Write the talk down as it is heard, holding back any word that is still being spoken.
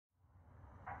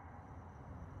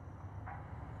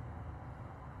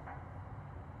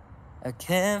I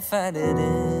can't find it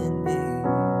in me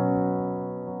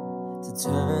to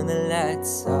turn the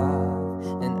lights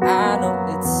off. And I know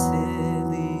it's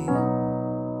silly,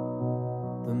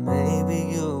 but maybe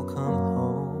you'll come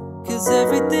home. 'Cause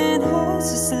everything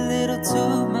hurts just a little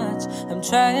too much. I'm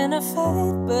trying to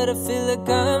fight, but I feel like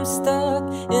I'm stuck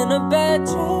in a bad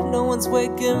dream no one's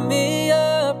waking me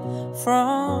up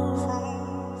from.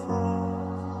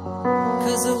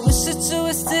 'Cause I wish that you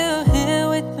were still here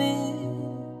with me.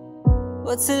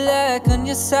 What's it like on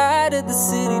your side of the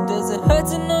city? Does it hurt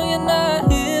to know you're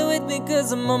not here with me?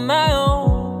 'Cause I'm on my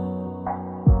own.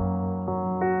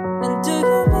 And do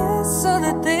you miss all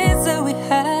the things that we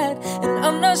had? And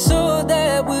I'm not sure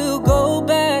that we'll go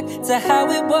back to how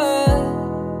it was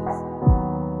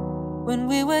when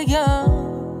we were young.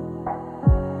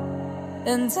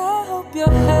 And I hope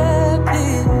you're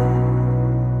happy,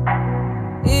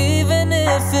 even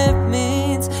if it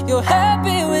means you're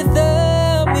happy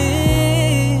without me.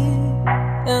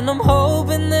 And I'm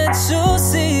hoping that you'll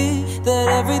see that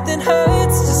everything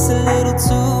hurts just a little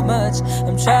too much.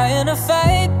 I'm trying to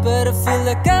fight, but I feel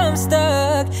like I'm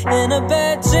stuck in a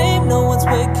bad dream no one's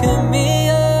waking me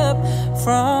up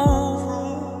from.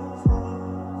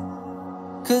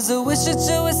 'Cause I wish that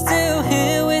you were still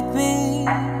here with me.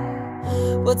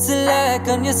 What's it like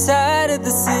on your side of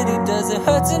the city? Does it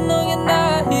hurt to know you're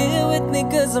not here with me?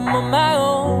 'Cause I'm on my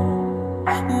own.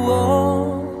 Whoa.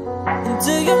 And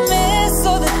do you miss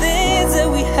all the things that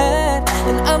we had?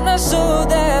 And I'm not sure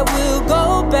that we'll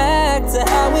go back to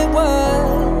how it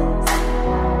was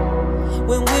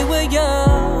when we were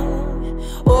young.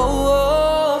 Oh,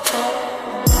 oh, oh.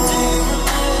 Do you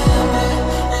remember?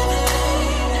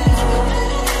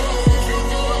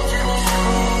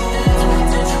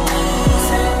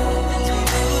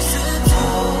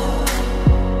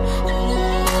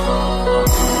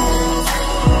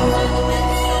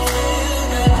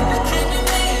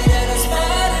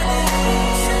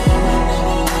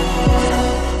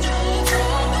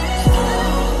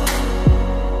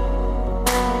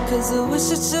 I wish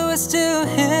that you were still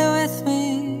here with me.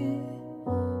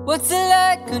 What's it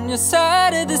like on your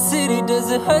side of the city?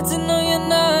 Does it hurt to know you're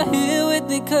not here with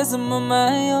me? 'Cause I'm on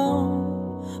my own.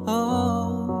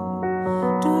 Oh,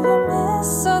 do you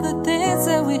miss all the things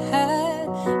that we had?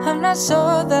 I'm not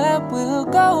sure that we'll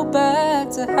go back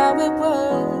to how it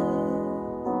was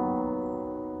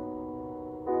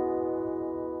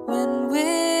when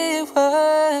we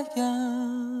were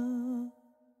young.